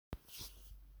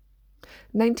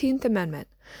19th Amendment.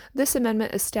 This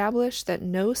amendment established that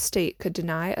no state could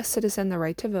deny a citizen the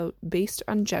right to vote based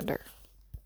on gender.